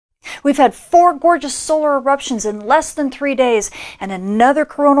We've had 4 gorgeous solar eruptions in less than 3 days, and another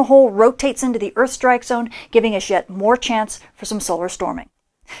coronal hole rotates into the Earth strike zone, giving us yet more chance for some solar storming.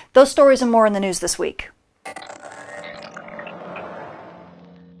 Those stories and more in the news this week.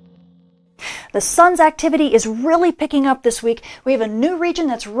 The sun's activity is really picking up this week. We have a new region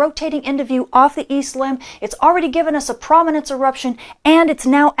that's rotating into view off the east limb. It's already given us a prominence eruption, and it's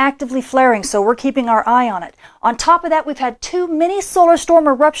now actively flaring, so we're keeping our eye on it. On top of that, we've had 2 mini solar storm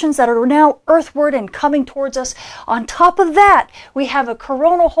eruptions that are now earthward and coming towards us. On top of that, we have a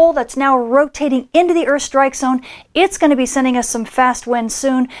coronal hole that's now rotating into the Earth strike zone. It's going to be sending us some fast winds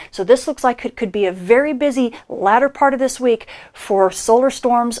soon, so this looks like it could be a very busy latter part of this week for solar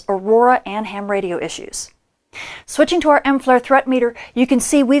storms, aurora, and ham radio issues. Switching to our M-flare threat meter, you can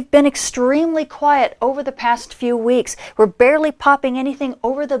see we've been extremely quiet over the past few weeks. We're barely popping anything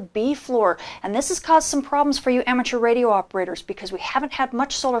over the B floor, and this has caused some problems for you amateur radio operators because we haven't had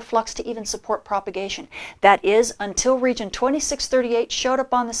much solar flux to even support propagation. That is, until region 2638 showed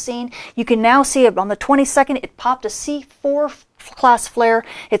up on the scene. You can now see it on the 22nd, it popped a C4 class flare.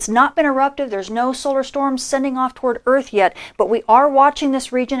 It's not been eruptive. There's no solar storms sending off toward Earth yet, but we are watching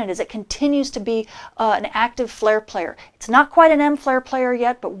this region, and as it continues to be an active flare player. It's not quite an M flare player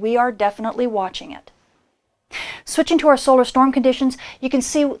yet, but we are definitely watching it. Switching to our solar storm conditions, you can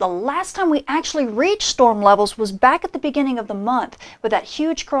see the last time we actually reached storm levels was back at the beginning of the month with that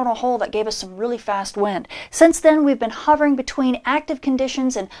huge coronal hole that gave us some really fast wind. Since then, we've been hovering between active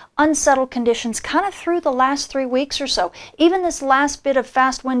conditions and unsettled conditions kind of through the last 3 weeks or so. Even this last bit of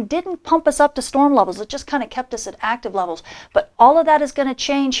fast wind didn't pump us up to storm levels. It just kind of kept us at active levels. But all of that is going to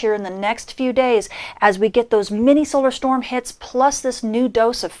change here in the next few days as we get those mini solar storm hits plus this new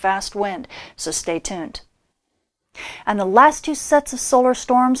dose of fast wind. So stay tuned. And the last 2 sets of solar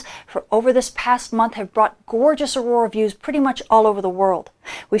storms for over this past month have brought gorgeous aurora views pretty much all over the world.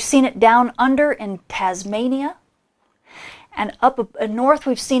 We've seen it down under in Tasmania, and up north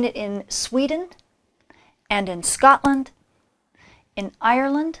we've seen it in Sweden, and in Scotland, in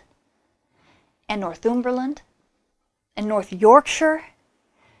Ireland, and Northumberland, and North Yorkshire,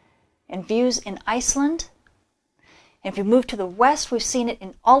 and views in Iceland. And if we move to the west, we've seen it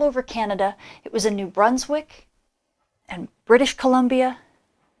in all over Canada. It was in New Brunswick, and British Columbia,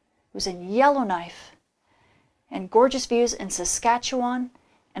 it was in Yellowknife, and gorgeous views in Saskatchewan,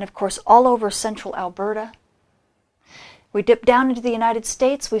 and of course all over central Alberta. We dip down into the United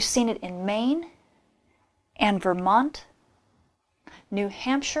States, we've seen it in Maine, and Vermont, New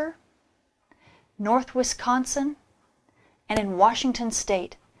Hampshire, North Wisconsin, and in Washington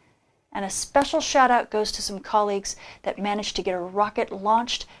State. And a special shout out goes to some colleagues that managed to get a rocket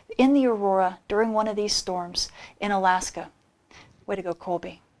launched in the aurora during one of these storms in Alaska. Way to go,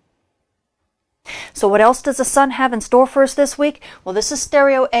 Colby. So what else does the sun have in store for us this week? Well, this is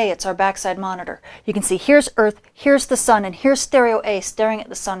stereo A. It's our backside monitor. You can see here's Earth, here's the sun, and here's stereo A staring at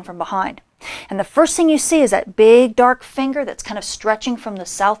the sun from behind. And the first thing you see is that big dark finger that's kind of stretching from the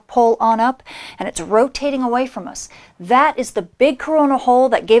South Pole on up, and it's rotating away from us. That is the big coronal hole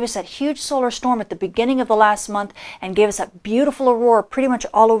that gave us that huge solar storm at the beginning of the last month and gave us that beautiful aurora pretty much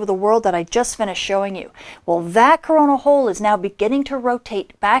all over the world that I just finished showing you. Well, that coronal hole is now beginning to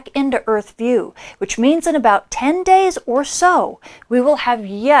rotate back into Earth view, which means in about 10 days or so, we will have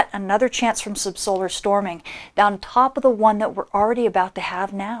yet another chance from some solar storming on top of the one that we're already about to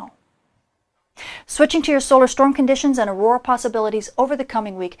have now. Switching to your solar storm conditions and aurora possibilities over the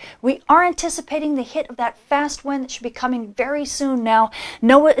coming week, we are anticipating the hit of that fast wind that should be coming very soon now.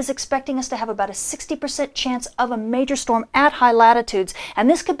 NOAA is expecting us to have about a 60% chance of a major storm at high latitudes, and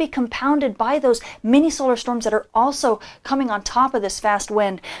this could be compounded by those mini solar storms that are also coming on top of this fast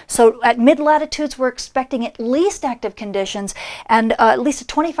wind. So at mid latitudes, we're expecting at least active conditions and at least a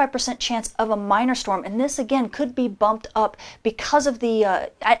 25% chance of a minor storm, and this again could be bumped up because of the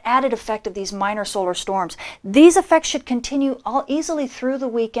added effect of these minor solar storms. These effects should continue all easily through the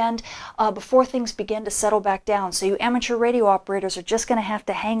weekend before things begin to settle back down. So you amateur radio operators are just going to have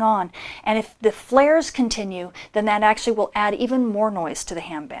to hang on. And if the flares continue, then that actually will add even more noise to the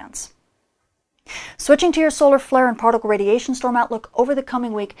ham bands. Switching to your solar flare and particle radiation storm outlook over the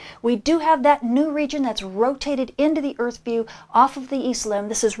coming week, we do have that new region that's rotated into the Earth view off of the east limb.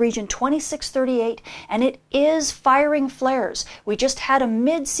 This is region 2638, and it is firing flares. We just had a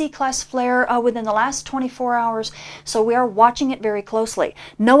mid-C class flare within the last 24 hours, so we are watching it very closely.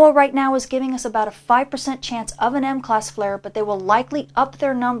 NOAA right now is giving us about a 5% chance of an M class flare, but they will likely up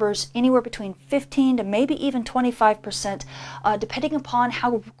their numbers anywhere between 15 to maybe even 25%, depending upon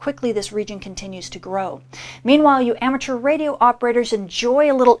how quickly this region continues continues to grow. Meanwhile, you amateur radio operators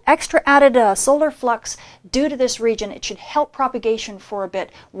enjoy a little extra added solar flux due to this region. It should help propagation for a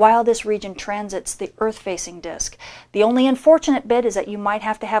bit while this region transits the Earth-facing disk. The only unfortunate bit is that you might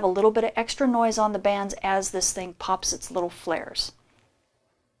have to have a little bit of extra noise on the bands as this thing pops its little flares.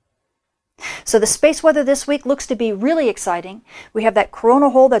 So the space weather this week looks to be really exciting. We have that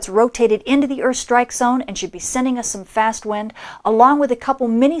corona hole that's rotated into the Earth strike zone and should be sending us some fast wind, along with a couple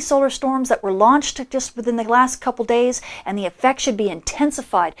mini solar storms that were launched just within the last couple days, and the effect should be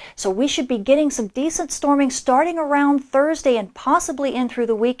intensified. So we should be getting some decent storming starting around Thursday and possibly in through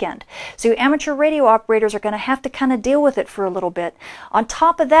the weekend. So you amateur radio operators are going to have to kind of deal with it for a little bit. On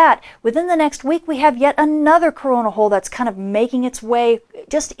top of that, within the next week, we have yet another corona hole that's kind of making its way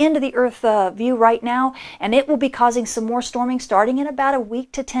just into the Earth view right now, and it will be causing some more storming starting in about a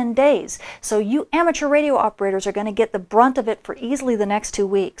week to 10 days. So you amateur radio operators are going to get the brunt of it for easily the next 2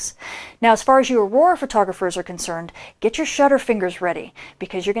 weeks. Now, as far as you Aurora photographers are concerned, get your shutter fingers ready,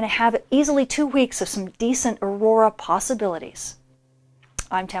 because you're going to have easily 2 weeks of some decent Aurora possibilities.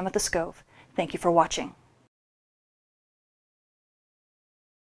 I'm Tamitha Skov. Thank you for watching.